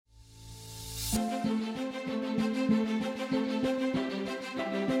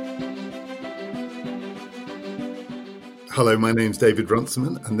Hello, my name's David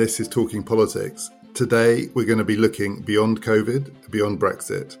Runciman, and this is Talking Politics. Today, we're going to be looking beyond COVID, beyond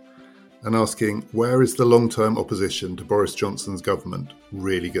Brexit, and asking, where is the long-term opposition to Boris Johnson's government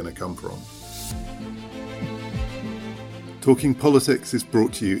really going to come from? Talking Politics is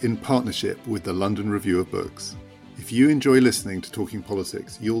brought to you in partnership with the London Review of Books. If you enjoy listening to Talking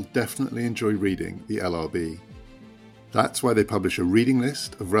Politics, you'll definitely enjoy reading the LRB. That's why they publish a reading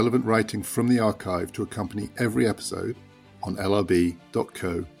list of relevant writing from the archive to accompany every episode on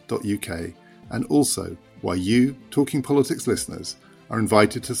lrb.co.uk, and also why you, Talking Politics listeners, are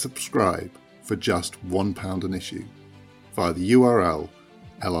invited to subscribe for just £1 an issue via the URL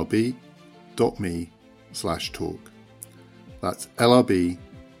lrb.me/talk. That's lrb.me/talk.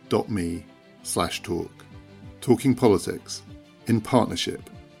 Talking Politics in partnership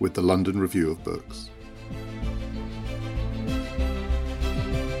with the London Review of Books.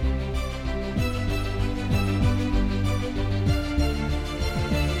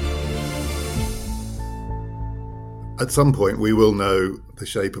 At some point, we will know the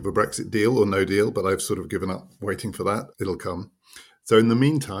shape of a Brexit deal or no deal, but I've sort of given up waiting for that. It'll come. So in the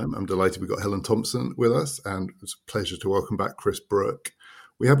meantime, I'm delighted we've got Helen Thompson with us, and it's a pleasure to welcome back Chris Brooke.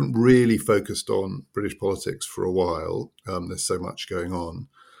 We haven't really focused on British politics for a while. There's so much going on.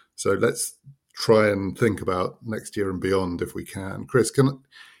 So let's try and think about next year and beyond if we can. Chris,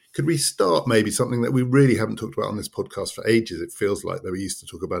 could we start maybe something that we really haven't talked about on this podcast for ages? It feels like that we used to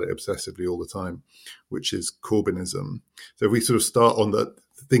talk about it obsessively all the time, which is Corbynism. So if we sort of start on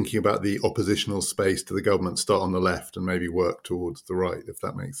thinking about the oppositional space to the government, start on the left and maybe work towards the right, if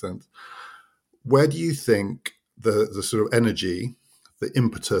that makes sense. Where do you think the sort of energy, the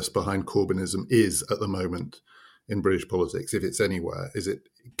impetus behind Corbynism is at the moment in British politics, if it's anywhere?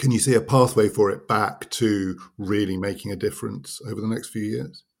 Can you see a pathway for it back to really making a difference over the next few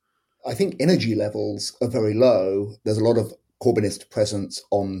years? I think energy levels are very low. There's a lot of Corbynist presence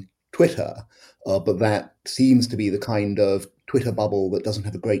on Twitter, but that seems to be the kind of Twitter bubble that doesn't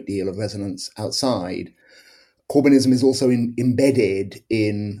have a great deal of resonance outside. Corbynism is also embedded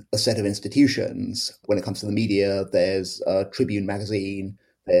in a set of institutions. When it comes to the media, there's Tribune magazine,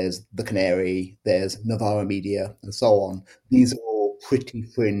 there's The Canary, there's Novara Media, and so on. These are all pretty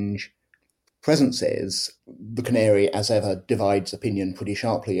fringe presences. The Canary, as ever, divides opinion pretty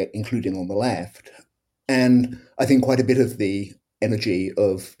sharply, including on the left. And I think quite a bit of the energy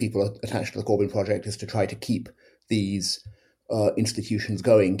of people attached to the Corbyn project is to try to keep these institutions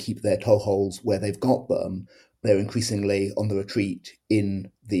going, keep their toeholds where they've got them. They're increasingly on the retreat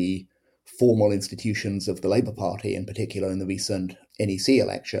in the formal institutions of the Labour Party, in particular in the recent NEC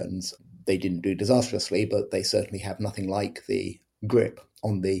elections. They didn't do disastrously, but they certainly have nothing like the grip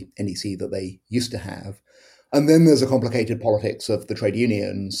on the NEC that they used to have. And then there's a complicated politics of the trade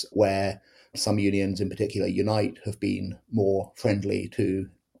unions, where some unions, in particular Unite, have been more friendly to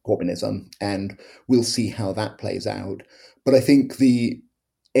Corbynism, and we'll see how that plays out. But I think the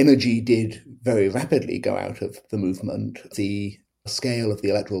energy did very rapidly go out of the movement. The scale of the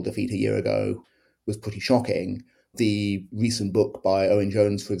electoral defeat a year ago was pretty shocking. The recent book by Owen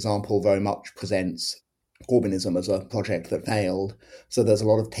Jones, for example, very much presents Corbynism as a project that failed. So there's a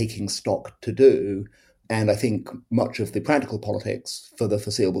lot of taking stock to do. And I think much of the practical politics for the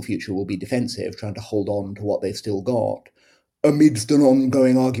foreseeable future will be defensive, trying to hold on to what they've still got, amidst an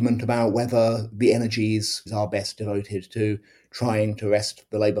ongoing argument about whether the energies are best devoted to trying to wrest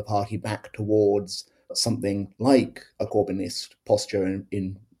the Labour Party back towards something like a Corbynist posture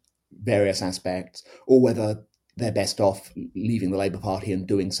in various aspects, or whether they're best off leaving the Labour Party and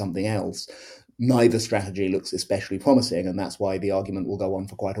doing something else. Neither strategy looks especially promising, and that's why the argument will go on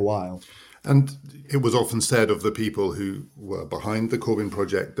for quite a while. And it was often said of the people who were behind the Corbyn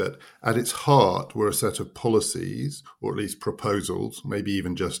project that at its heart were a set of policies, or at least proposals, maybe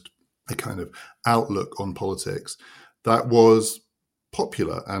even just a kind of outlook on politics, that was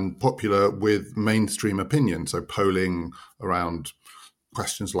popular and popular with mainstream opinion. So polling around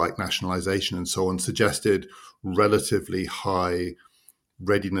questions like nationalisation and so on suggested relatively high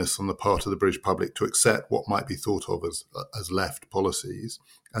readiness on the part of the British public to accept what might be thought of as left policies.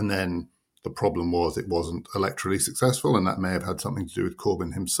 And then the problem was it wasn't electorally successful, and that may have had something to do with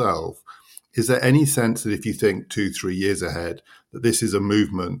Corbyn himself. Is there any sense that if you think 2-3 years ahead, that this is a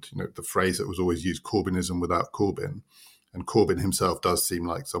movement, the phrase that was always used, Corbynism without Corbyn, and Corbyn himself does seem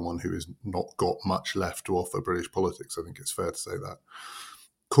like someone who has not got much left to offer British politics, I think it's fair to say that.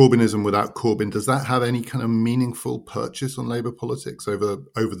 Corbynism without Corbyn, does that have any kind of meaningful purchase on Labour politics over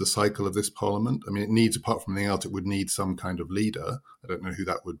the cycle of this Parliament? I mean, it needs, apart from anything else, it would need some kind of leader. I don't know who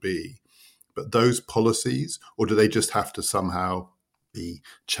that would be. But those policies, or do they just have to somehow be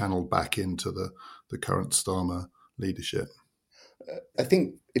channeled back into the current Starmer leadership? I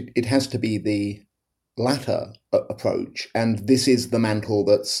think it has to be the latter approach, and this is the mantle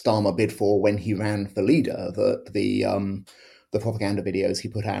that Starmer bid for when he ran for leader. That the propaganda videos he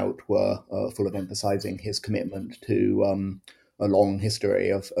put out were full of emphasizing his commitment to a long history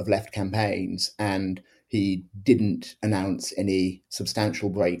of left campaigns, and he didn't announce any substantial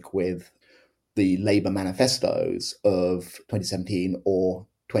break with the Labour manifestos of 2017 or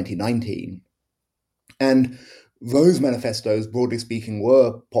 2019. And those manifestos, broadly speaking,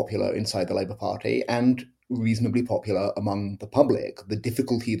 were popular inside the Labour Party and reasonably popular among the public. The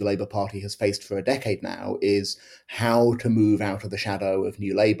difficulty the Labour Party has faced for a decade now is how to move out of the shadow of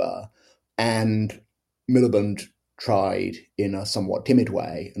New Labour. And Miliband tried in a somewhat timid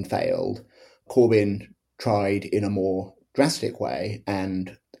way and failed. Corbyn tried in a more drastic way,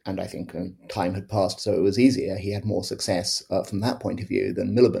 and I think time had passed, so it was easier. He had more success from that point of view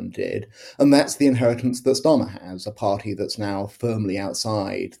than Miliband did. And that's the inheritance that Starmer has, a party that's now firmly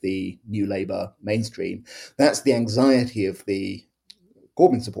outside the New Labour mainstream. That's the anxiety of the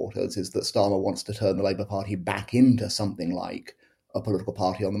Corbyn supporters, is that Starmer wants to turn the Labour Party back into something like a political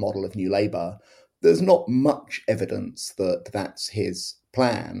party on the model of New Labour. There's not much evidence that that's his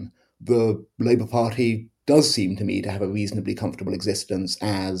plan. The Labour Party does seem to me to have a reasonably comfortable existence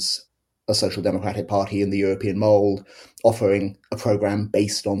as a social democratic party in the European mould, offering a programme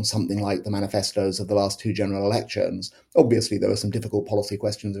based on something like the manifestos of the last two general elections. Obviously, there are some difficult policy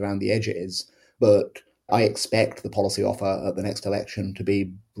questions around the edges, but I expect the policy offer at the next election to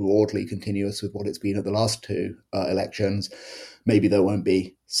be broadly continuous with what it's been at the last two elections. Maybe there won't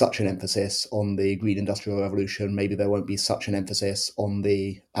be such an emphasis on the Green Industrial Revolution. Maybe there won't be such an emphasis on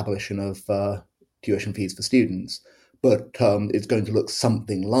the abolition of tuition fees for students. But it's going to look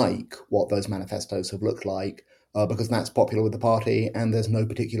something like what those manifestos have looked like, because that's popular with the party, and there's no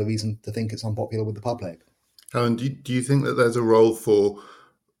particular reason to think it's unpopular with the public. And do you think that there's a role for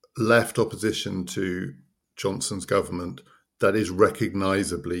left opposition to Johnson's government that is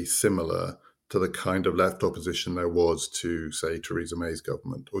recognisably similar to the kind of left opposition there was to, say, Theresa May's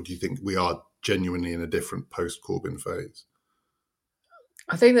government? Or do you think we are genuinely in a different post-Corbyn phase?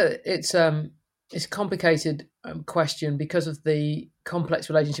 I think that it's a complicated question because of the complex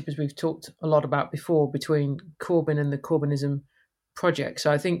relationship, as we've talked a lot about before, between Corbyn and the Corbynism project. So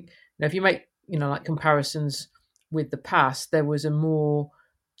I think if you make like comparisons with the past, there was a more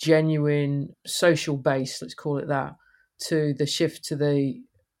genuine social base, let's call it that, to the shift to the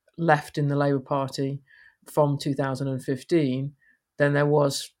left in the Labour Party from 2015 than there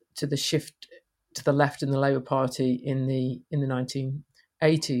was to the shift to the left in the Labour Party in the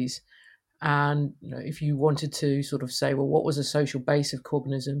 1980s. And if you wanted to sort of say, well, what was the social base of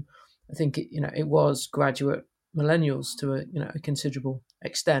Corbynism? I think it was graduate millennials to a considerable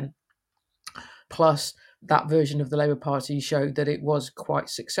extent. Plus, that version of the Labour Party showed that it was quite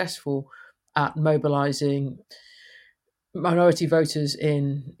successful at mobilising minority voters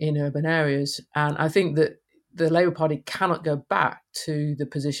in urban areas. And I think that the Labour Party cannot go back to the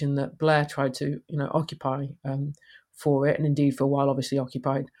position that Blair tried to occupy for it, and indeed for a while obviously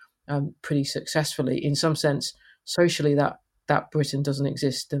occupied pretty successfully. In some sense, socially, that Britain doesn't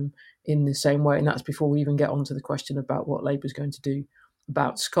exist in the same way. And that's before we even get onto the question about what Labour's going to do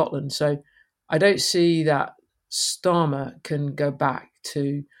about Scotland. So I don't see that Starmer can go back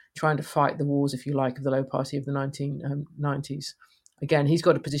to trying to fight the wars, if you like, of the Labour Party of the 1990s. Again, he's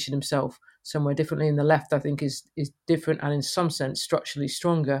got to position himself somewhere differently. And the left, I think, is different and in some sense structurally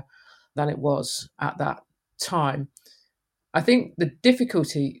stronger than it was at that time. I think the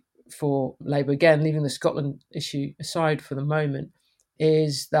difficulty for Labour, again, leaving the Scotland issue aside for the moment,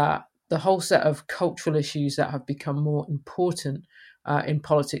 is that the whole set of cultural issues that have become more important in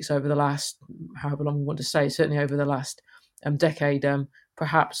politics over the last, however long we want to say, certainly over the last decade,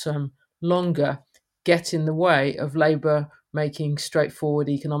 perhaps longer, get in the way of Labour making straightforward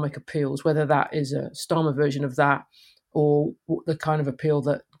economic appeals, whether that is a Starmer version of that or the kind of appeal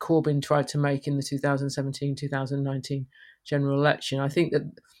that Corbyn tried to make in the 2017-2019 general election. I think that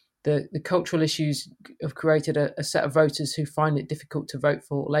the cultural issues have created a set of voters who find it difficult to vote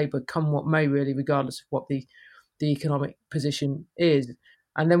for Labour, come what may, really, regardless of what the economic position is.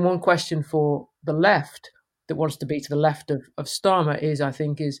 And then one question for the left that wants to be to the left of Starmer is,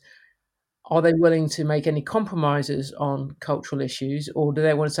 are they willing to make any compromises on cultural issues, or do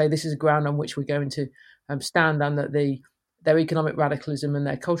they want to say this is a ground on which we're going to stand and that their economic radicalism and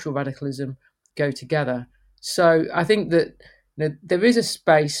their cultural radicalism go together? So I think that there is a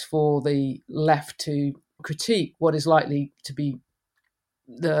space for the left to critique what is likely to be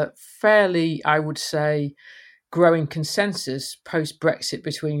the fairly, I would say, growing consensus post-Brexit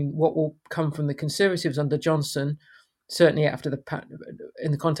between what will come from the Conservatives under Johnson, certainly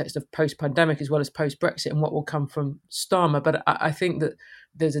in the context of post-pandemic as well as post-Brexit, and what will come from Starmer. But I think that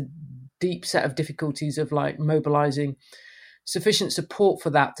there's a deep set of difficulties of mobilising sufficient support for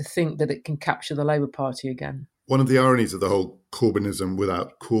that to think that it can capture the Labour Party again. One of the ironies of the whole Corbynism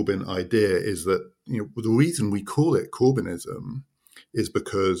without Corbyn idea is that the reason we call it Corbynism is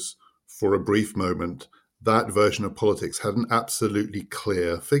because for a brief moment, that version of politics had an absolutely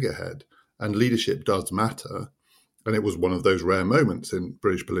clear figurehead, and leadership does matter. And it was one of those rare moments in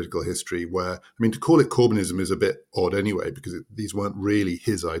British political history where, to call it Corbynism is a bit odd anyway, because these weren't really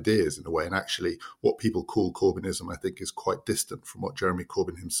his ideas in a way. And actually, what people call Corbynism, I think, is quite distant from what Jeremy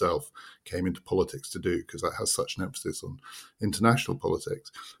Corbyn himself came into politics to do, because that has such an emphasis on international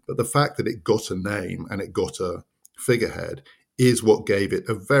politics. But the fact that it got a name and it got a figurehead is what gave it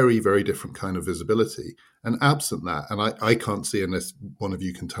a very, very different kind of visibility. And absent that, and I can't see, unless one of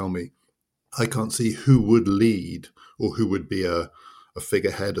you can tell me, I can't see who would lead or who would be a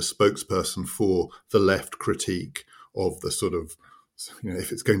figurehead, a spokesperson for the left critique of the sort of,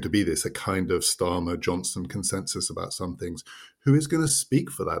 if it's going to be this, a kind of Starmer-Johnson consensus about some things, who is going to speak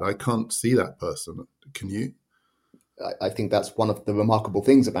for that? I can't see that person. Can you? I think that's one of the remarkable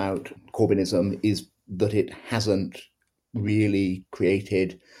things about Corbynism is that it hasn't really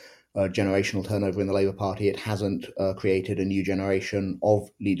created a generational turnover in the Labour Party. It hasn't created a new generation of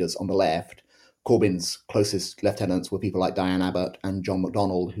leaders on the left. Corbyn's closest lieutenants were people like Diane Abbott and John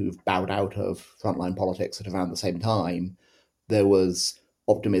McDonnell, who've bowed out of frontline politics at around the same time. There was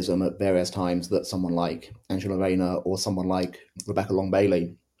optimism at various times that someone like Angela Rayner or someone like Rebecca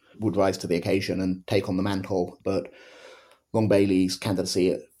Long-Bailey would rise to the occasion and take on the mantle, but Long-Bailey's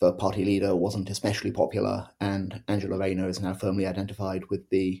candidacy for party leader wasn't especially popular, and Angela Rayner is now firmly identified with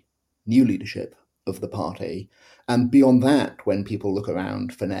the new leadership of the party. And beyond that, when people look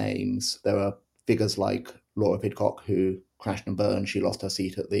around for names, there are figures like Laura Pidcock, who crashed and burned. She lost her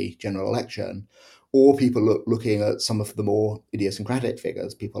seat at the general election. Or people looking at some of the more idiosyncratic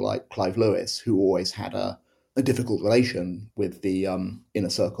figures, people like Clive Lewis, who always had a difficult relation with the inner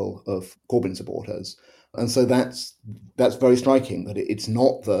circle of Corbyn supporters. And so that's very striking, that it's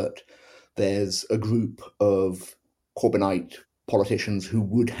not that there's a group of Corbynite politicians who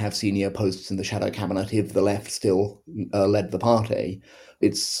would have senior posts in the shadow cabinet if the left still led the party.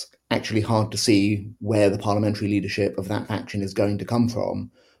 It's actually hard to see where the parliamentary leadership of that faction is going to come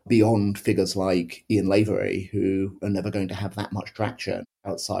from, beyond figures like Ian Lavery, who are never going to have that much traction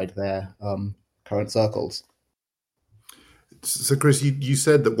outside their current circles. So, Chris, you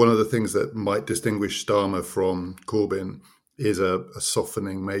said that one of the things that might distinguish Starmer from Corbyn is a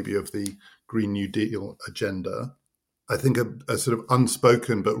softening maybe of the Green New Deal agenda. I think a sort of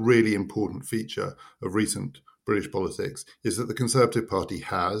unspoken but really important feature of recent British politics is that the Conservative Party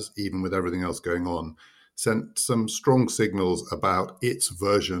has, even with everything else going on, sent some strong signals about its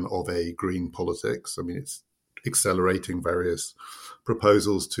version of a green politics. It's accelerating various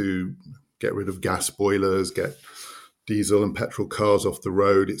proposals to get rid of gas boilers, get diesel and petrol cars off the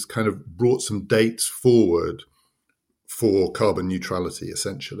road. It's kind of brought some dates forward for carbon neutrality,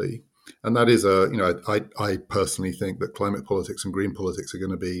 essentially. And that is I personally think that climate politics and green politics are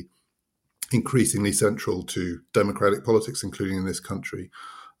going to be increasingly central to democratic politics, including in this country,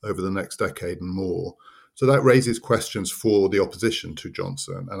 over the next decade and more. So that raises questions for the opposition to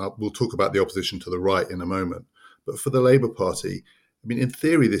Johnson. And we'll talk about the opposition to the right in a moment. But for the Labour Party, in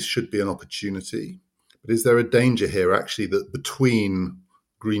theory, this should be an opportunity. But is there a danger here, actually, that between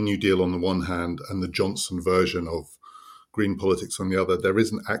Green New Deal on the one hand and the Johnson version of green politics on the other, there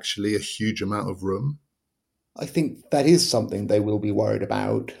isn't actually a huge amount of room? I think that is something they will be worried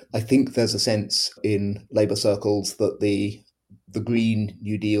about. I think there's a sense in Labour circles that the Green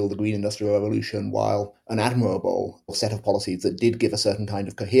New Deal, the Green Industrial Revolution, while an admirable set of policies that did give a certain kind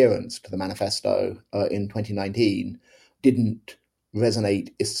of coherence to the manifesto in 2019, didn't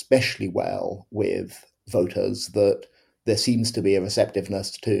resonate especially well with voters, that there seems to be a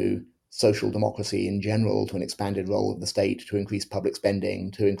receptiveness to social democracy in general, to an expanded role of the state, to increase public spending,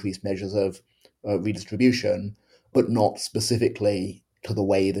 to increase measures of redistribution, but not specifically to the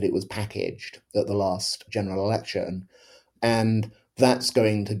way that it was packaged at the last general election. And that's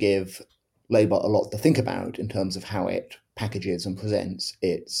going to give Labour a lot to think about in terms of how it packages and presents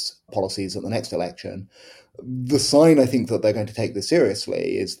its policies at the next election. The sign, I think, that they're going to take this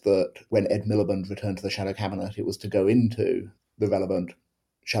seriously is that when Ed Miliband returned to the shadow cabinet, it was to go into the relevant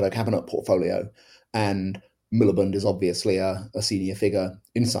shadow cabinet portfolio. And Miliband is obviously a senior figure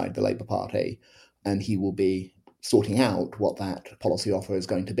inside the Labour Party, and he will be sorting out what that policy offer is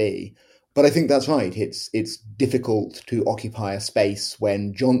going to be. But I think that's right. It's difficult to occupy a space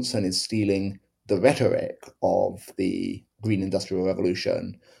when Johnson is stealing the rhetoric of the Green Industrial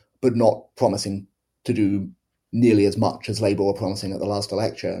Revolution, but not promising to do nearly as much as Labour were promising at the last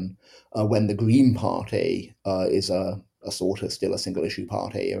election, when the Green Party is a sort of still a single-issue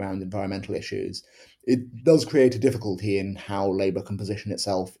party around environmental issues. It does create a difficulty in how Labour can position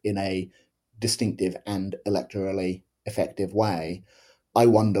itself in a distinctive and electorally effective way. I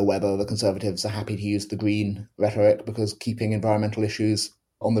wonder whether the Conservatives are happy to use the Green rhetoric because keeping environmental issues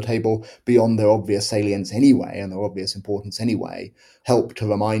on the table beyond their obvious salience anyway and their obvious importance anyway help to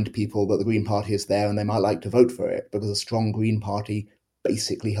remind people that the Green Party is there and they might like to vote for it, because a strong Green Party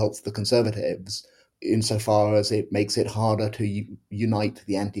basically helps the Conservatives insofar as it makes it harder to unite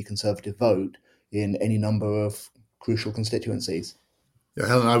the anti-Conservative vote in any number of crucial constituencies. Yeah,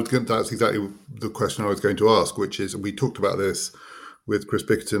 Helen, that's exactly the question I was going to ask, which is, we talked about this with Chris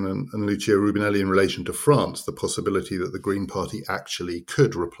Bickerton and Lucia Rubinelli in relation to France, the possibility that the Green Party actually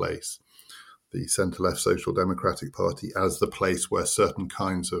could replace the centre-left Social Democratic Party as the place where certain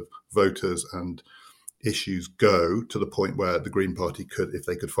kinds of voters and issues go, to the point where the Green Party could, if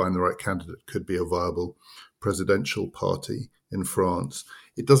they could find the right candidate, could be a viable presidential party in France.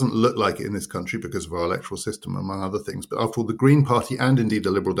 It doesn't look like it in this country because of our electoral system, among other things. But after all, the Green Party and indeed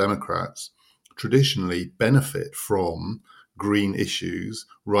the Liberal Democrats traditionally benefit from green issues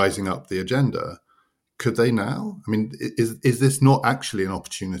rising up the agenda. Could they now? I mean, is this not actually an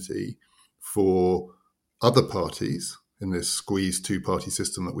opportunity for other parties in this squeezed two-party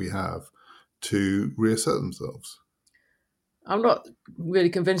system that we have to reassert themselves? I'm not really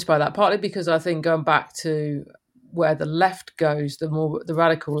convinced by that, partly because I think going back to where the left goes, the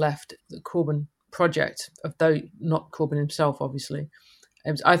radical left, the Corbyn project, though not Corbyn himself, obviously,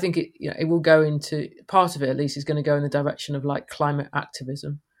 I think it will go into, part of it at least is going to go in the direction of like climate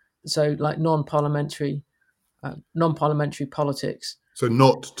activism, so like non-parliamentary politics. So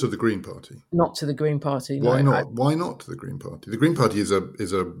not to the Green Party. Not to the Green Party. Why not? Why not to the Green Party? The Green Party is a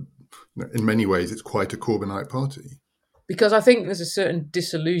in many ways it's quite a Corbynite party. Because I think there's a certain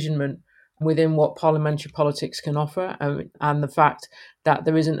disillusionment within what parliamentary politics can offer, and the fact that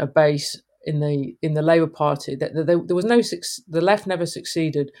there isn't a base in the Labour Party, that there was the left never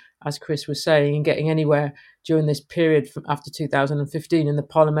succeeded, as Chris was saying, in getting anywhere during this period from after 2015 in the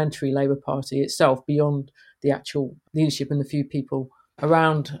parliamentary Labour Party itself, beyond the actual leadership and the few people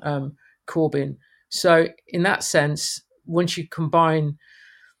around Corbyn. So in that sense, once you combine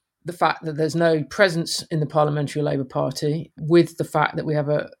the fact that there's no presence in the parliamentary Labour Party with the fact that we have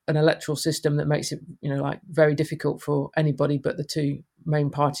an electoral system that makes it, very difficult for anybody but the two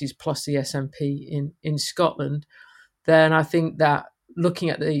main parties plus the SNP in Scotland, then I think that looking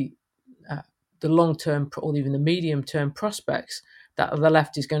at the long-term or even the medium-term prospects, that the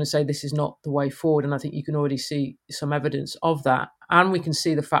left is going to say this is not the way forward. And I think you can already see some evidence of that. And we can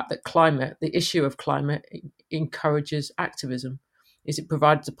see the fact that the issue of climate encourages activism. It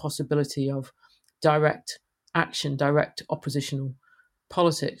provides the possibility of direct action, direct oppositional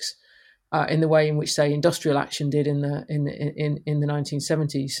politics, in the way in which, say, industrial action did in the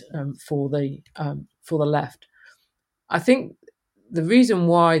 1970s for the left. I think the reason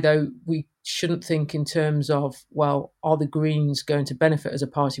why, though, we shouldn't think in terms of, well, are the Greens going to benefit as a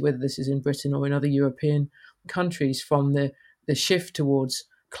party, whether this is in Britain or in other European countries, from the shift towards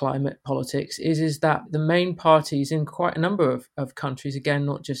climate politics, is that the main parties in quite a number of countries, again,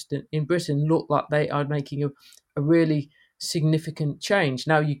 not just in Britain, look like they are making a really significant change.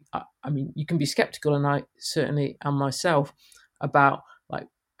 Now, you can be skeptical, and I certainly am myself, about like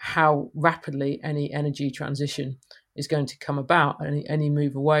how rapidly any energy transition is going to come about, any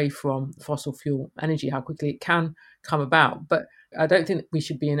move away from fossil fuel energy, how quickly it can come about. But I don't think we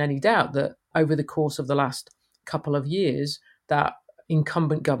should be in any doubt that over the course of the last couple of years, that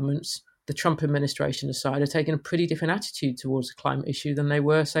incumbent governments, the Trump administration aside, have taken a pretty different attitude towards the climate issue than they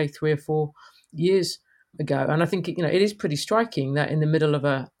were, say, 3 or 4 years ago. And I think it is pretty striking that in the middle of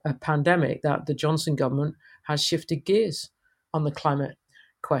a pandemic, that the Johnson government has shifted gears on the climate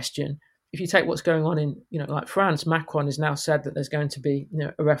question. If you take what's going on in, like France, Macron has now said that there's going to be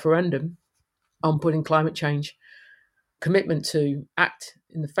a referendum on putting climate change, commitment to act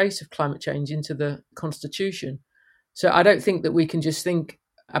in the face of climate change, into the constitution. So I don't think that we can just think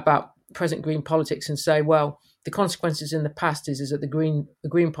about present Green politics and say, well, the consequences in the past is that the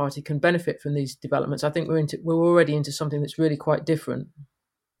Green Party can benefit from these developments. I think we're already into something that's really quite different.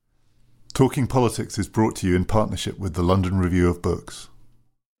 Talking Politics is brought to you in partnership with the London Review of Books.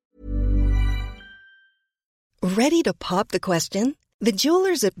 Ready to pop the question? The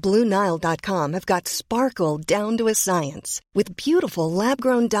jewelers at BlueNile.com have got sparkle down to a science with beautiful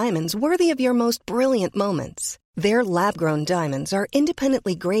lab-grown diamonds worthy of your most brilliant moments. Their lab-grown diamonds are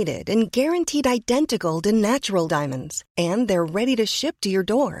independently graded and guaranteed identical to natural diamonds, and they're ready to ship to your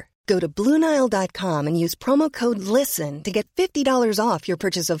door. Go to BlueNile.com and use promo code LISTEN to get $50 off your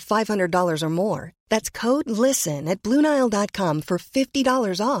purchase of $500 or more. That's code LISTEN at BlueNile.com for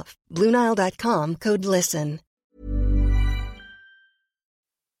 $50 off. BlueNile.com, code LISTEN.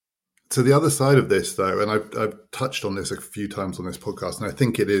 So the other side of this, though, and I've touched on this a few times on this podcast, and I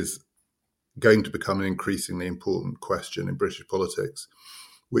think it is going to become an increasingly important question in British politics,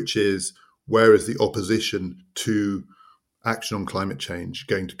 which is, where is the opposition to action on climate change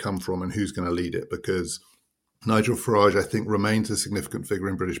going to come from, and who's going to lead it? Because Nigel Farage, I think, remains a significant figure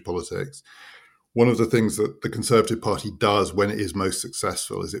in British politics. One of the things that the Conservative Party does when it is most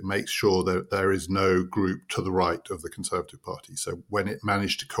successful is it makes sure that there is no group to the right of the Conservative Party. So when it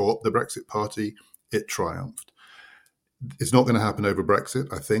managed to co-opt the Brexit Party, it triumphed. It's not going to happen over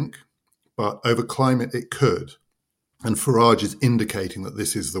Brexit, I think, but over climate it could. And Farage is indicating that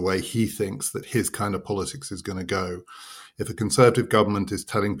this is the way he thinks that his kind of politics is going to go. If a Conservative government is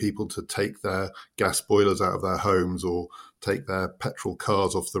telling people to take their gas boilers out of their homes or take their petrol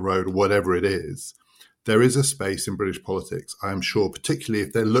cars off the road or whatever it is, there is a space in British politics, I am sure, particularly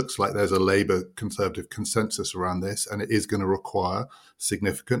if there looks like there's a Labour Conservative consensus around this, and it is going to require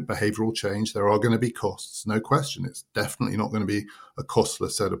significant behavioural change. There are going to be costs, no question. It's definitely not going to be a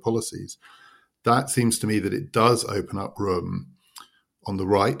costless set of policies. That seems to me that it does open up room on the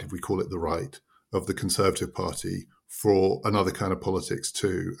right, if we call it the right, of the Conservative Party for another kind of politics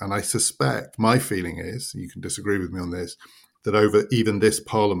too. And I suspect, my feeling is, you can disagree with me on this, that over even this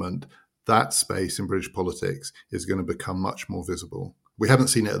Parliament, that space in British politics is going to become much more visible. We haven't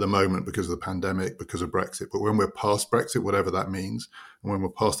seen it at the moment because of the pandemic, because of Brexit, but when we're past Brexit, whatever that means, and when we're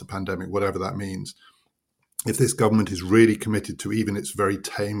past the pandemic, whatever that means, if this government is really committed to even its very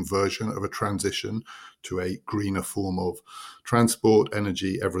tame version of a transition to a greener form of transport,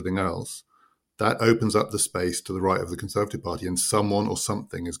 energy, everything else, that opens up the space to the right of the Conservative Party, and someone or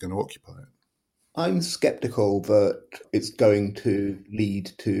something is going to occupy it. I'm sceptical that it's going to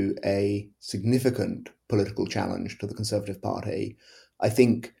lead to a significant political challenge to the Conservative Party. I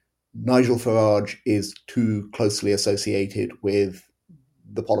think Nigel Farage is too closely associated with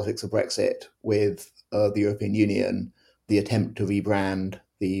the politics of Brexit, with the European Union. The attempt to rebrand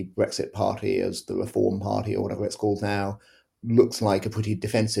the Brexit Party as the Reform Party or whatever it's called now looks like a pretty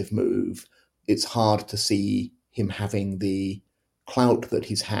defensive move. It's hard to see him having the clout that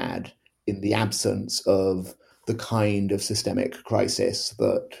he's had in the absence of the kind of systemic crisis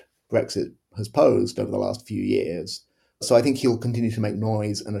that Brexit has posed over the last few years. So I think he'll continue to make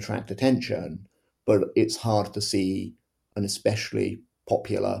noise and attract attention, but it's hard to see an especially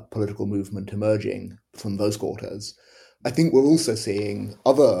popular political movement emerging from those quarters. I think we're also seeing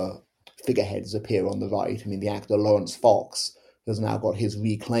other figureheads appear on the right. I mean, the actor Lawrence Fox has now got his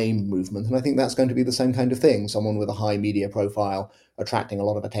Reclaim movement, and I think that's going to be the same kind of thing. Someone with a high media profile, attracting a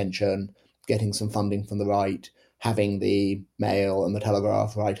lot of attention, getting some funding from the right, having the Mail and the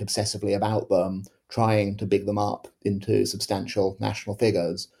Telegraph write obsessively about them, trying to big them up into substantial national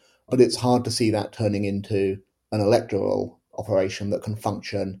figures. But it's hard to see that turning into an electoral operation that can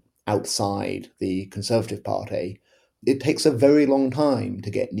function outside the Conservative Party. It takes a very long time to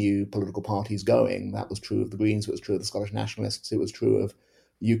get new political parties going. That was true of the Greens, it was true of the Scottish Nationalists, it was true of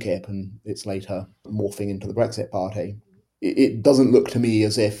UKIP and its later morphing into the Brexit Party. It doesn't look to me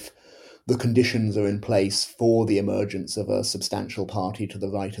as if the conditions are in place for the emergence of a substantial party to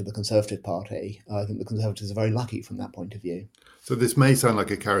the right of the Conservative Party. I think the Conservatives are very lucky from that point of view. So this may sound like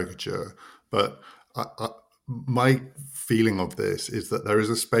a caricature, but my feeling of this is that there is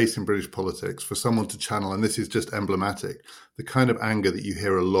a space in British politics for someone to channel, and this is just emblematic, the kind of anger that you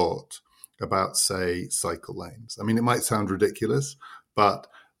hear a lot about, say, cycle lanes. I mean, it might sound ridiculous, but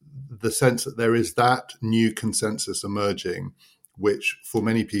the sense that there is that new consensus emerging, which for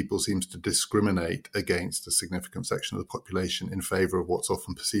many people seems to discriminate against a significant section of the population in favour of what's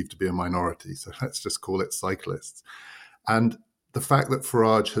often perceived to be a minority. So let's just call it cyclists. And the fact that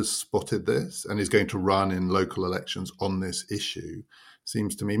Farage has spotted this and is going to run in local elections on this issue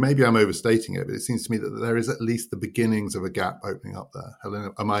seems to me, maybe I'm overstating it, but it seems to me that there is at least the beginnings of a gap opening up there. Helena,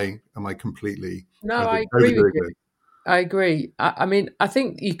 am I completely... No, I agree with you. I agree. I mean, I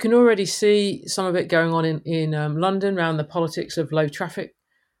think you can already see some of it going on in London around the politics of low traffic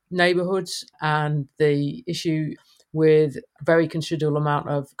neighbourhoods and the issue with a very considerable amount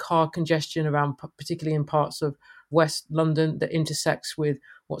of car congestion around, particularly in parts of West London, that intersects with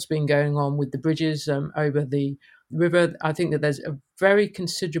what's been going on with the bridges over the River, I think that there's a very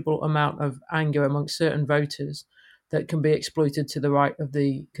considerable amount of anger amongst certain voters that can be exploited to the right of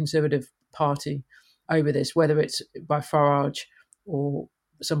the Conservative Party over this, whether it's by Farage or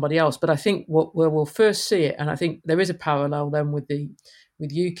somebody else. But I think where we'll first see it, and I think there is a parallel then with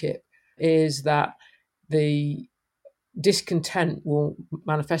UKIP, is that the discontent will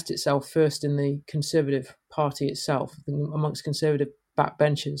manifest itself first in the Conservative Party itself, amongst Conservative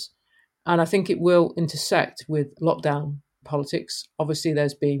backbenchers. And I think it will intersect with lockdown politics. Obviously,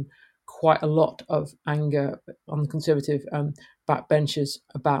 there's been quite a lot of anger on the Conservative backbenchers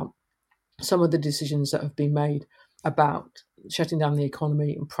about some of the decisions that have been made about shutting down the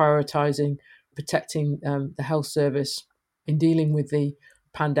economy and prioritising protecting the health service in dealing with the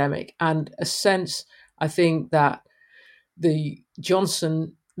pandemic. And a sense, I think, that the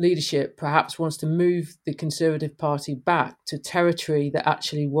Johnson leadership perhaps wants to move the Conservative Party back to territory that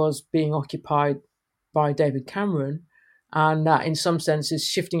actually was being occupied by David Cameron, and that in some sense is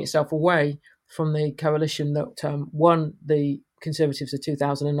shifting itself away from the coalition that won the Conservatives'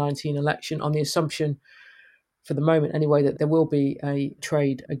 2019 election on the assumption, for the moment anyway, that there will be a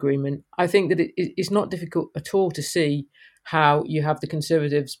trade agreement. I think that it's not difficult at all to see how you have the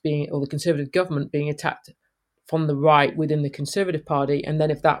Conservatives being, or the Conservative government being attacked from the right within the Conservative Party, and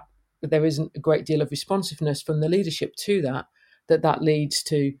then if there isn't a great deal of responsiveness from the leadership to that leads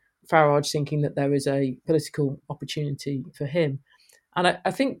to Farage thinking that there is a political opportunity for him. And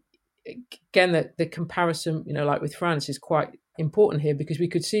I think, again, that the comparison, like with France, is quite important here, because we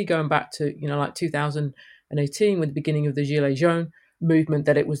could see, going back to, like 2018, with the beginning of the Gilets jaunes movement,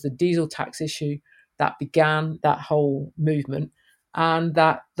 that it was the diesel tax issue that began that whole movement, and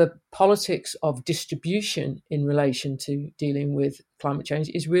that the politics of distribution in relation to dealing with climate change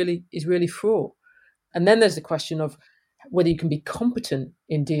is really fraught. And then there's the question of whether you can be competent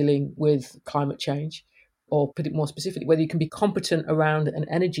in dealing with climate change, or put it more specifically, whether you can be competent around an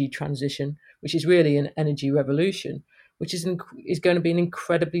energy transition, which is really an energy revolution, which is going to be an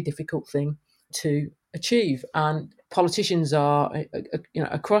incredibly difficult thing to achieve. And politicians are,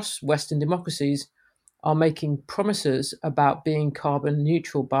 across Western democracies, are making promises about being carbon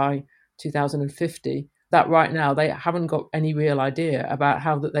neutral by 2050 that right now they haven't got any real idea about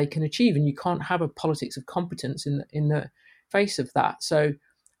how that they can achieve. And you can't have a politics of competence in the face of that. So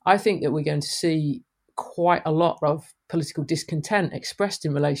I think that we're going to see quite a lot of political discontent expressed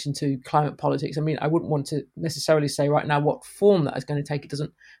in relation to climate politics. I mean, I wouldn't want to necessarily say right now what form that is going to take. It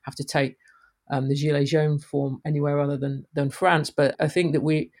doesn't have to take the Gilets jaunes form anywhere other than France. But I think that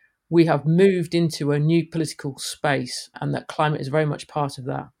we have moved into a new political space, and that climate is very much part of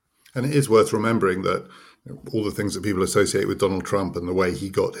that. And it is worth remembering that all the things that people associate with Donald Trump and the way he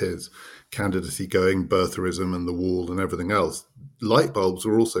got his candidacy going, birtherism and the wall and everything else, light bulbs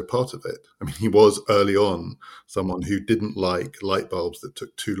were also part of it. I mean, he was early on someone who didn't like light bulbs that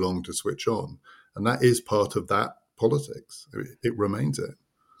took too long to switch on. And that is part of that politics. It remains it.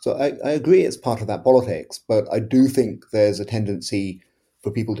 So I agree it's part of that politics, but I do think there's a tendency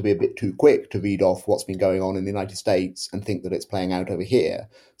for people to be a bit too quick to read off what's been going on in the United States and think that it's playing out over here.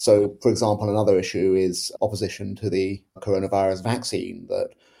 So, for example, another issue is opposition to the coronavirus vaccine, that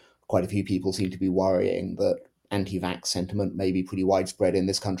quite a few people seem to be worrying that anti-vax sentiment may be pretty widespread in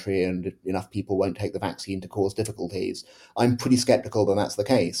this country and enough people won't take the vaccine to cause difficulties. I'm pretty skeptical that that's the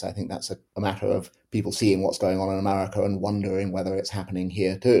case. I think that's a matter of people seeing what's going on in America and wondering whether it's happening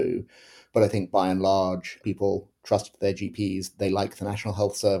here too. But I think by and large, people trust their GPs. They like the National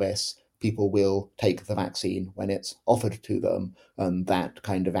Health Service. People will take the vaccine when it's offered to them. And that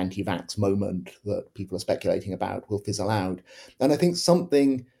kind of anti-vax moment that people are speculating about will fizzle out. And I think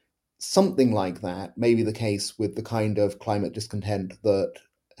something like that may be the case with the kind of climate discontent that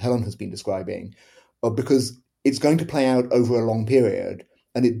Helen has been describing, because it's going to play out over a long period,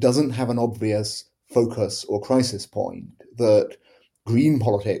 and it doesn't have an obvious focus or crisis point. That Green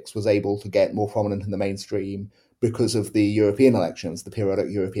politics was able to get more prominent in the mainstream because of the European elections, the periodic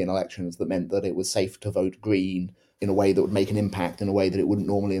European elections, that meant that it was safe to vote Green in a way that would make an impact in a way that it wouldn't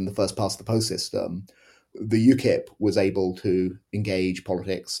normally in the first past the post system. The UKIP was able to engage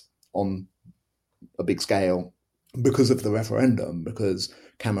politics on a big scale because of the referendum, because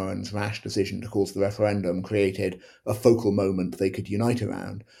Cameron's rash decision to cause the referendum created a focal moment they could unite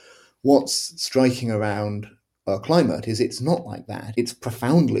around. What's striking around climate is it's not like that. It's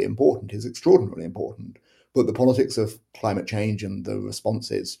profoundly important, it's extraordinarily important. But the politics of climate change and the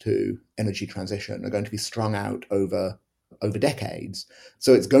responses to energy transition are going to be strung out over decades.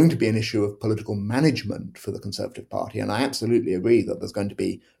 So it's going to be an issue of political management for the Conservative Party. And I absolutely agree that there's going to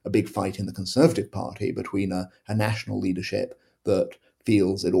be a big fight in the Conservative Party between a national leadership that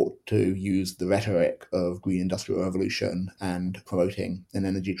feels it ought to use the rhetoric of green industrial revolution and promoting an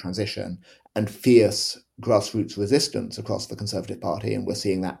energy transition, and fierce grassroots resistance across the Conservative Party, and we're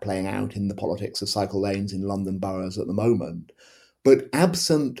seeing that playing out in the politics of cycle lanes in London boroughs at the moment. But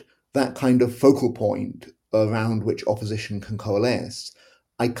absent that kind of focal point around which opposition can coalesce,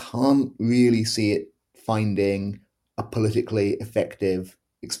 I can't really see it finding a politically effective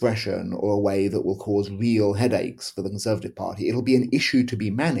expression or a way that will cause real headaches for the Conservative Party. It'll be an issue to be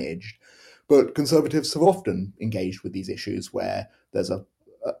managed, but Conservatives have often engaged with these issues where there's a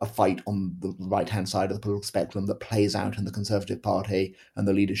fight on the right-hand side of the political spectrum that plays out in the Conservative Party, and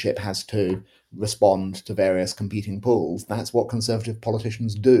the leadership has to respond to various competing pulls. That's what Conservative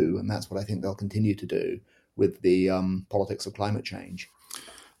politicians do, and that's what I think they'll continue to do with the politics of climate change.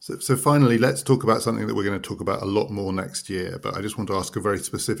 So finally, let's talk about something that we're going to talk about a lot more next year, but I just want to ask a very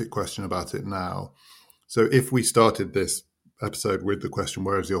specific question about it now. So if we started this episode with the question,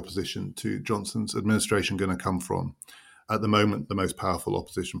 where is the opposition to Johnson's administration going to come from? At the moment, the most powerful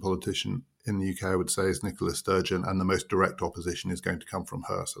opposition politician in the UK, I would say, is Nicola Sturgeon, and the most direct opposition is going to come from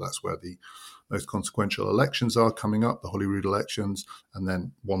her. So that's where the most consequential elections are coming up, the Holyrood elections, and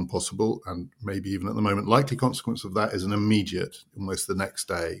then one possible, and maybe even at the moment likely consequence of that is an immediate, almost the next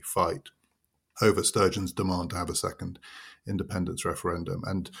day, fight over Sturgeon's demand to have a second independence referendum.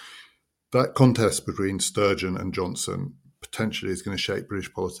 And that contest between Sturgeon and Johnson potentially is going to shape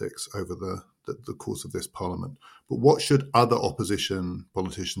British politics over the course of this parliament. But what should other opposition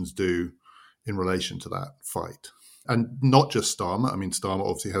politicians do in relation to that fight? And not just Starmer. I mean, Starmer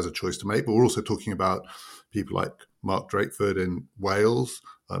obviously has a choice to make, but we're also talking about people like Mark Drakeford in Wales,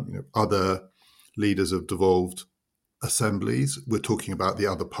 other leaders of devolved assemblies. We're talking about the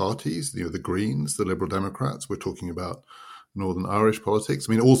other parties, the Greens, the Liberal Democrats. We're talking about Northern Irish politics.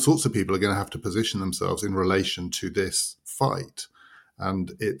 I mean, all sorts of people are going to have to position themselves in relation to this fight.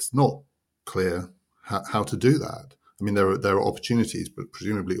 And it's not clear how to do that. I mean, there are opportunities, but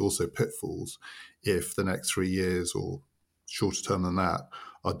presumably also pitfalls if the next 3 years or shorter term than that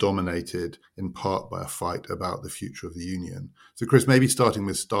are dominated in part by a fight about the future of the union. So, Chris, maybe starting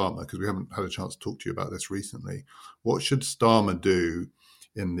with Starmer, because we haven't had a chance to talk to you about this recently. What should Starmer do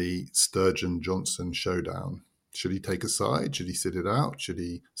in the Sturgeon-Johnson showdown? Should he take a side? Should he sit it out? Should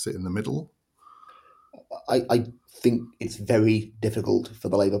he sit in the middle? I think it's very difficult for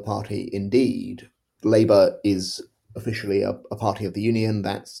the Labour Party indeed. Labour is officially a party of the union.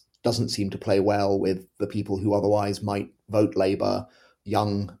 That doesn't seem to play well with the people who otherwise might vote Labour.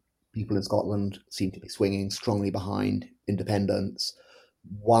 Young people in Scotland seem to be swinging strongly behind independence.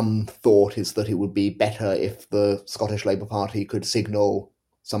 One thought is that it would be better if the Scottish Labour Party could signal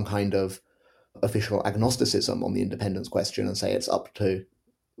some kind of official agnosticism on the independence question and say it's up to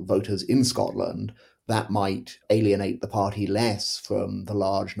voters in Scotland. That might alienate the party less from the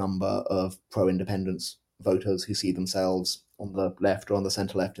large number of pro-independence voters who see themselves on the left or on the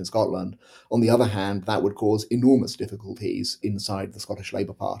centre-left in Scotland. On the other hand, that would cause enormous difficulties inside the Scottish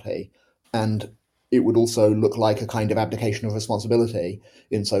Labour Party. And it would also look like a kind of abdication of responsibility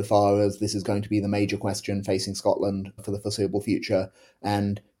insofar as this is going to be the major question facing Scotland for the foreseeable future.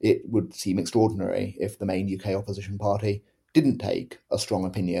 And it would seem extraordinary if the main UK opposition party didn't take a strong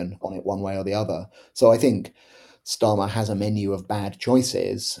opinion on it one way or the other. So I think Starmer has a menu of bad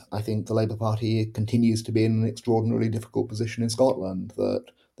choices. I think the Labour Party continues to be in an extraordinarily difficult position in Scotland, that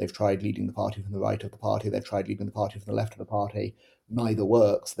they've tried leading the party from the right of the party, they've tried leading the party from the left of the party. Neither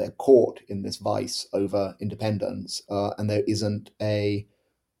works. They're caught in this vice over independence, and there isn't a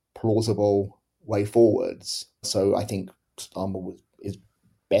plausible way forwards. So I think Starmer is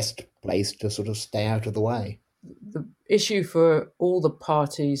best placed to sort of stay out of the way. The issue for all the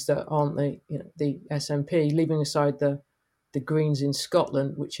parties that aren't the SNP, leaving aside the Greens in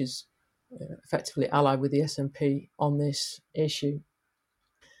Scotland, which is effectively allied with the SNP on this issue,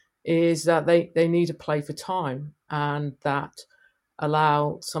 is that they need to play for time, and that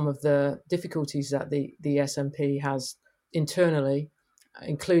allow some of the difficulties that the SNP has internally,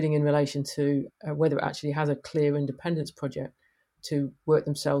 including in relation to whether it actually has a clear independence project, to work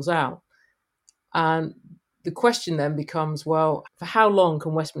themselves out. And the question then becomes, well, for how long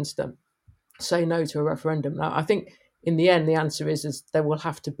can Westminster say no to a referendum? Now, I think in the end, the answer is there will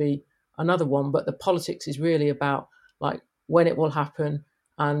have to be another one, but the politics is really about like when it will happen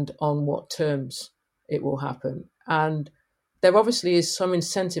and on what terms it will happen. And there obviously is some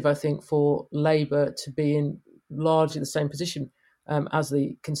incentive, I think, for Labour to be in largely the same position as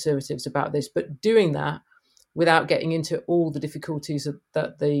the Conservatives about this, but doing that without getting into all the difficulties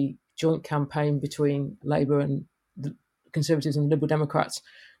that the joint campaign between Labour and the Conservatives and the Liberal Democrats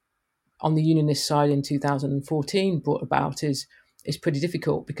on the unionist side in 2014 brought about, is is pretty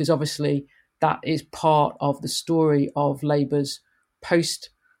difficult, because obviously that is part of the story of Labour's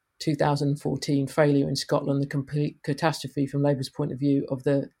post-2014 failure in Scotland, the complete catastrophe from Labour's point of view of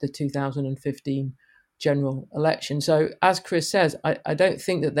the 2015 general election. So as Chris says, I don't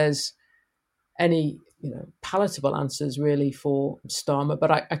think that there's any palatable answers really for Starmer,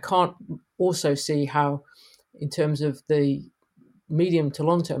 but I can't also see how, in terms of the medium to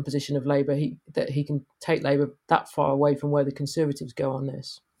long-term position of Labour, that he can take Labour that far away from where the Conservatives go on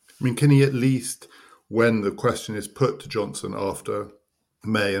this. I mean, can he at least, when the question is put to Johnson after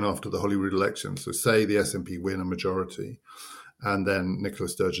May and after the Holyrood election, so say the SNP win a majority and then Nicola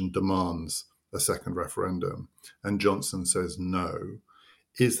Sturgeon demands a second referendum and Johnson says no,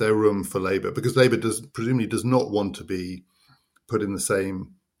 is there room for Labour? Because Labour presumably does not want to be put in the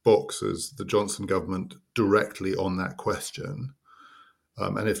same box as the Johnson government directly on that question.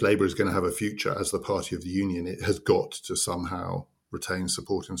 And if Labour is going to have a future as the party of the union, it has got to somehow retain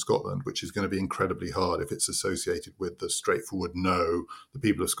support in Scotland, which is going to be incredibly hard if it's associated with the straightforward no, the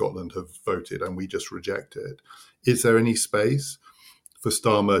people of Scotland have voted and we just reject it. Is there any space for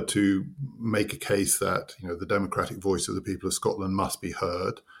Starmer to make a case that the democratic voice of the people of Scotland must be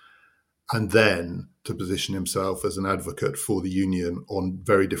heard, and then to position himself as an advocate for the union on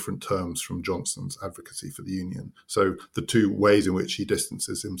very different terms from Johnson's advocacy for the union? So the two ways in which he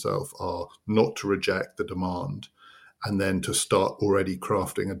distances himself are not to reject the demand and then to start already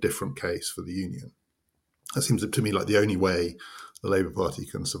crafting a different case for the union. That seems to me like the only way the Labour Party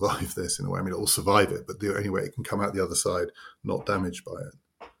can survive this in a way. I mean, it will survive it, but the only way it can come out the other side not damaged by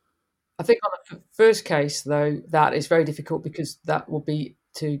it. I think on the first case, though, that is very difficult, because that will be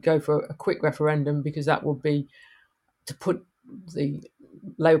to go for a quick referendum, because that will be to put the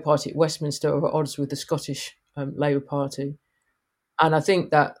Labour Party at Westminster at odds with the Scottish Labour Party. And I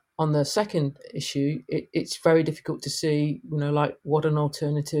think that on the second issue, it's very difficult to see, like what an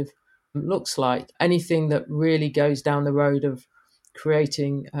alternative looks like. Anything that really goes down the road of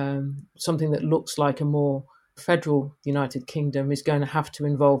creating something that looks like a more federal United Kingdom is going to have to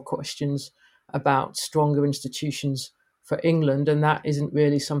involve questions about stronger institutions for England, and that isn't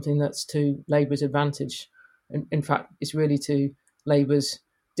really something that's to Labour's advantage. In fact, it's really to Labour's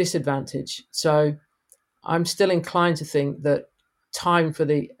disadvantage. So I'm still inclined to think that time for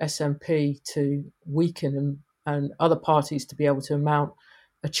the SNP to weaken and other parties to be able to mount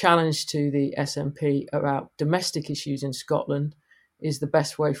a challenge to the SNP about domestic issues in Scotland is the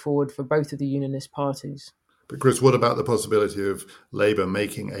best way forward for both of the unionist parties. But Chris, what about the possibility of Labour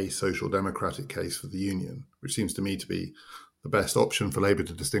making a social democratic case for the union, which seems to me to be the best option for Labour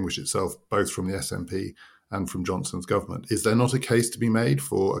to distinguish itself both from the SNP and from Johnson's government? Is there not a case to be made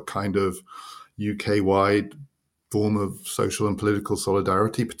for a kind of UK-wide form of social and political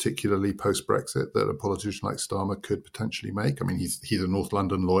solidarity, particularly post-Brexit, that a politician like Starmer could potentially make? I mean, he's a North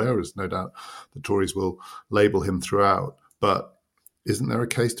London lawyer, as no doubt the Tories will label him throughout, but isn't there a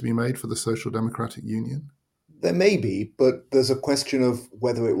case to be made for the social democratic union? There may be, but there's a question of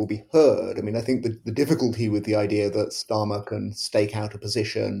whether it will be heard. I mean, I think the difficulty with the idea that Starmer can stake out a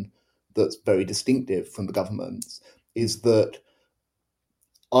position that's very distinctive from the government's is that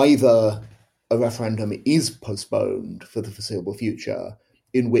either a referendum is postponed for the foreseeable future,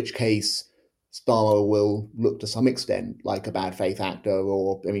 in which case Starmer will look to some extent like a bad faith actor,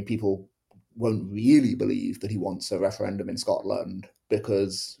 or, I mean, people won't really believe that he wants a referendum in Scotland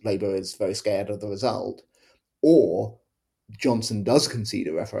because Labour is very scared of the result. Or Johnson does concede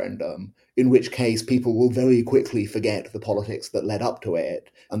a referendum, in which case people will very quickly forget the politics that led up to it,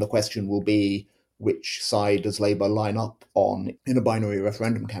 and the question will be, which side does Labour line up on in a binary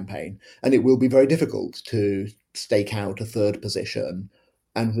referendum campaign? And it will be very difficult to stake out a third position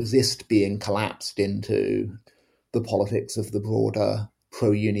and resist being collapsed into the politics of the broader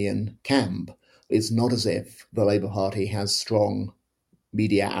pro-union camp. It's not as if the Labour Party has strong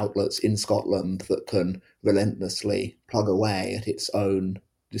media outlets in Scotland that can relentlessly plug away at its own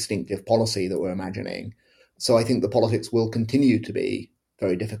distinctive policy that we're imagining. So I think the politics will continue to be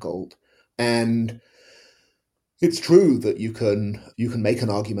very difficult. And it's true that you can make an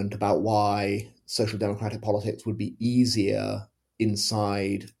argument about why social democratic politics would be easier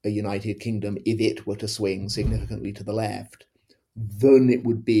inside a United Kingdom if it were to swing significantly to the left than it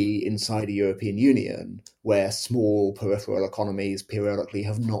would be inside a European Union, where small peripheral economies periodically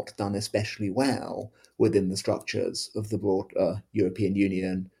have not done especially well within the structures of the broader European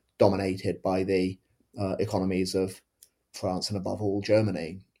Union, dominated by the economies of France and above all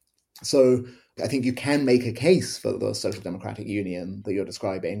Germany. So I think you can make a case for the social democratic union that you're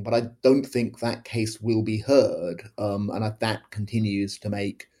describing, but I don't think that case will be heard, and that continues to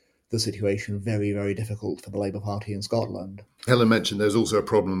make the situation very, very difficult for the Labour Party in Scotland. Helen mentioned there's also a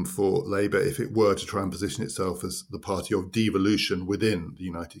problem for Labour if it were to try and position itself as the party of devolution within the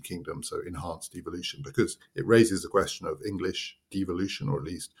United Kingdom, so enhanced devolution, because it raises the question of English devolution, or at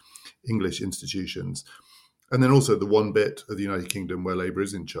least English institutions. And then also the one bit of the United Kingdom where Labour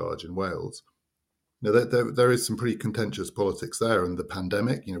is in charge, in Wales. Now, there is some pretty contentious politics there, and the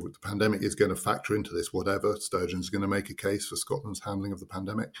pandemic, the pandemic is going to factor into this, whatever. Sturgeon's going to make a case for Scotland's handling of the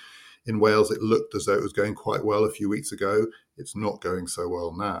pandemic. In Wales, it looked as though it was going quite well a few weeks ago. It's not going so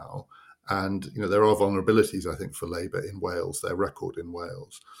well now. And, there are vulnerabilities, I think, for Labour in Wales, their record in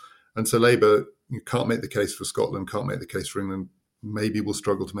Wales. And so Labour can't make the case for Scotland, can't make the case for England, maybe will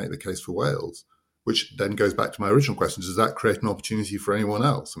struggle to make the case for Wales. Which then goes back to my original question, does that create an opportunity for anyone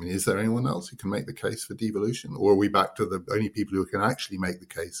else? I mean, is there anyone else who can make the case for devolution? Or are we back to the only people who can actually make the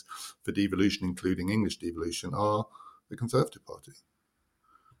case for devolution, including English devolution, are the Conservative Party?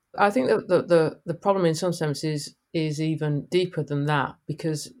 I think that the problem in some sense is even deeper than that,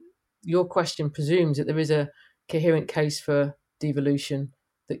 because your question presumes that there is a coherent case for devolution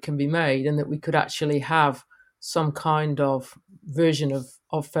that can be made, and that we could actually have some kind of version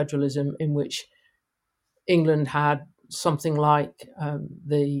of federalism in which England had something like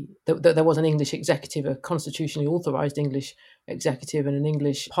that there was an English executive, a constitutionally authorised English executive, and an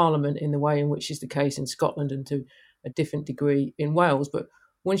English parliament in the way in which is the case in Scotland and to a different degree in Wales. But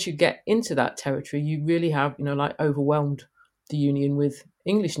once you get into that territory, you really have, overwhelmed the union with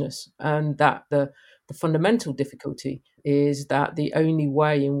Englishness, and that the fundamental difficulty is that the only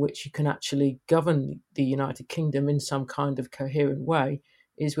way in which you can actually govern the United Kingdom in some kind of coherent way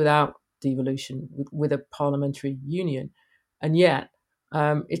is without devolution, with a parliamentary union. And yet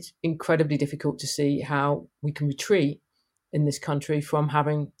it's incredibly difficult to see how we can retreat in this country from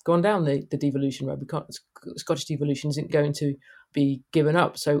having gone down the devolution road, because Scottish devolution isn't going to be given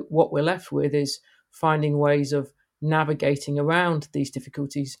up. So what we're left with is finding ways of navigating around these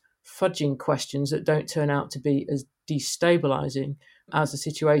difficulties, fudging questions that don't turn out to be as destabilising as the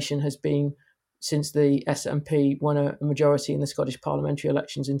situation has been since the SNP won a majority in the Scottish parliamentary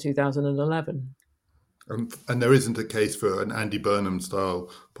elections in 2011. And there isn't a case for an Andy Burnham-style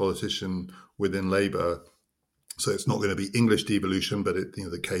politician within Labour. So it's not going to be English devolution, but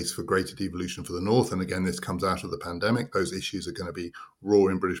the case for greater devolution for the North. And again, this comes out of the pandemic. Those issues are going to be raw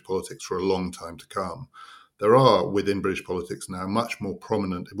in British politics for a long time to come. There are, within British politics now,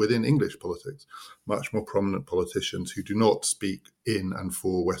 within English politics, much more prominent politicians who do not speak in and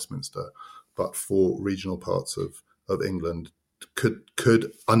for Westminster, but for regional parts of England.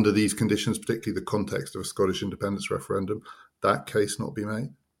 Could, under these conditions, particularly the context of a Scottish independence referendum, that case not be made?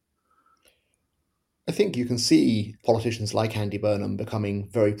 I think you can see politicians like Andy Burnham becoming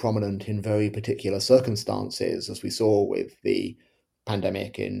very prominent in very particular circumstances, as we saw with the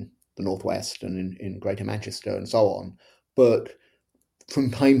pandemic in the Northwest and in Greater Manchester and so on. But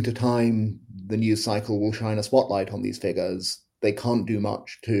from time to time, the news cycle will shine a spotlight on these figures. They can't do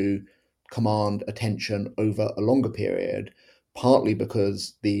much to command attention over a longer period, partly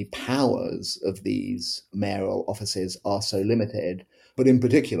because the powers of these mayoral offices are so limited, but in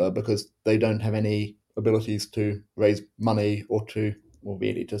particular because they don't have any abilities to raise money or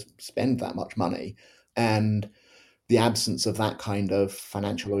really to spend that much money. And the absence of that kind of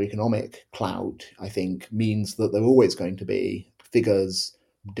financial or economic clout, I think, means that there are always going to be figures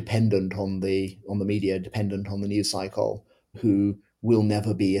dependent on the media, dependent on the news cycle, who will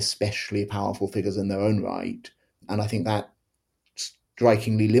never be especially powerful figures in their own right. And I think that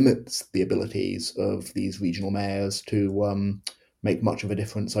strikingly limits the abilities of these regional mayors to make much of a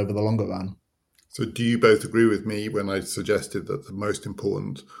difference over the longer run. So do you both agree with me when I suggested that the most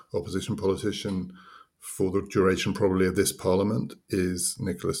important opposition politician for the duration probably of this parliament is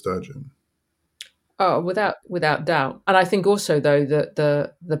Nicola Sturgeon? Oh, without doubt. And I think also, though, that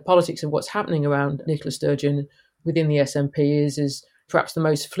the politics of what's happening around Nicola Sturgeon within the SNP is perhaps the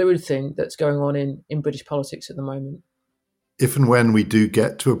most fluid thing that's going on in British politics at the moment. If and when we do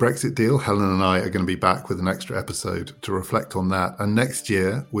get to a Brexit deal, Helen and I are going to be back with an extra episode to reflect on that. And next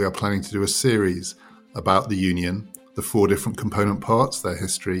year, we are planning to do a series about the Union, the 4 different component parts, their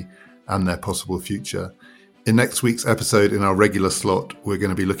history and their possible future. In next week's episode, in our regular slot, we're going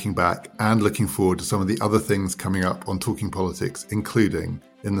to be looking back and looking forward to some of the other things coming up on Talking Politics, including,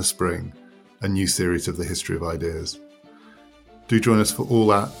 in the spring, a new series of the History of Ideas. Do join us for all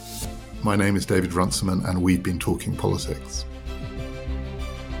that. My name is David Runciman, and we've been Talking Politics.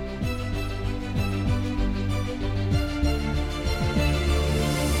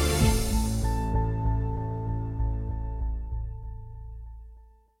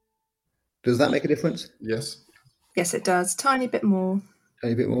 Does that make a difference? Yes. Yes, it does. Tiny bit more.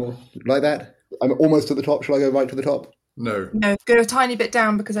 A bit more like that? I'm almost to the top. Shall I go right to the top? No, go a tiny bit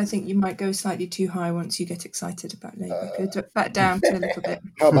down, because I think you might go slightly too high once you get excited about Labour. Go back down to a little bit.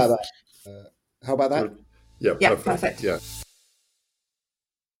 How about that? How about that? Yeah, perfect. Yeah.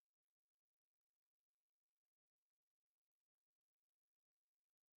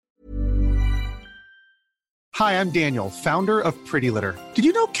 Hi, I'm Daniel, founder of Pretty Litter. Did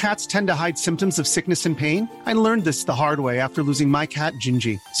you know cats tend to hide symptoms of sickness and pain? I learned this the hard way after losing my cat,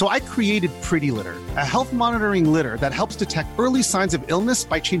 Gingy. So I created Pretty Litter, a health monitoring litter that helps detect early signs of illness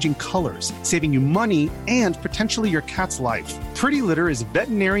by changing colors, saving you money and potentially your cat's life. Pretty Litter is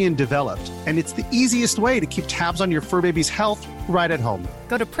veterinarian developed, and it's the easiest way to keep tabs on your fur baby's health right at home.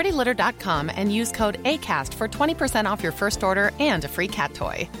 Go to prettylitter.com and use code ACAST for 20% off your first order and a free cat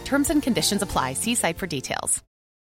toy. Terms and conditions apply. See site for details.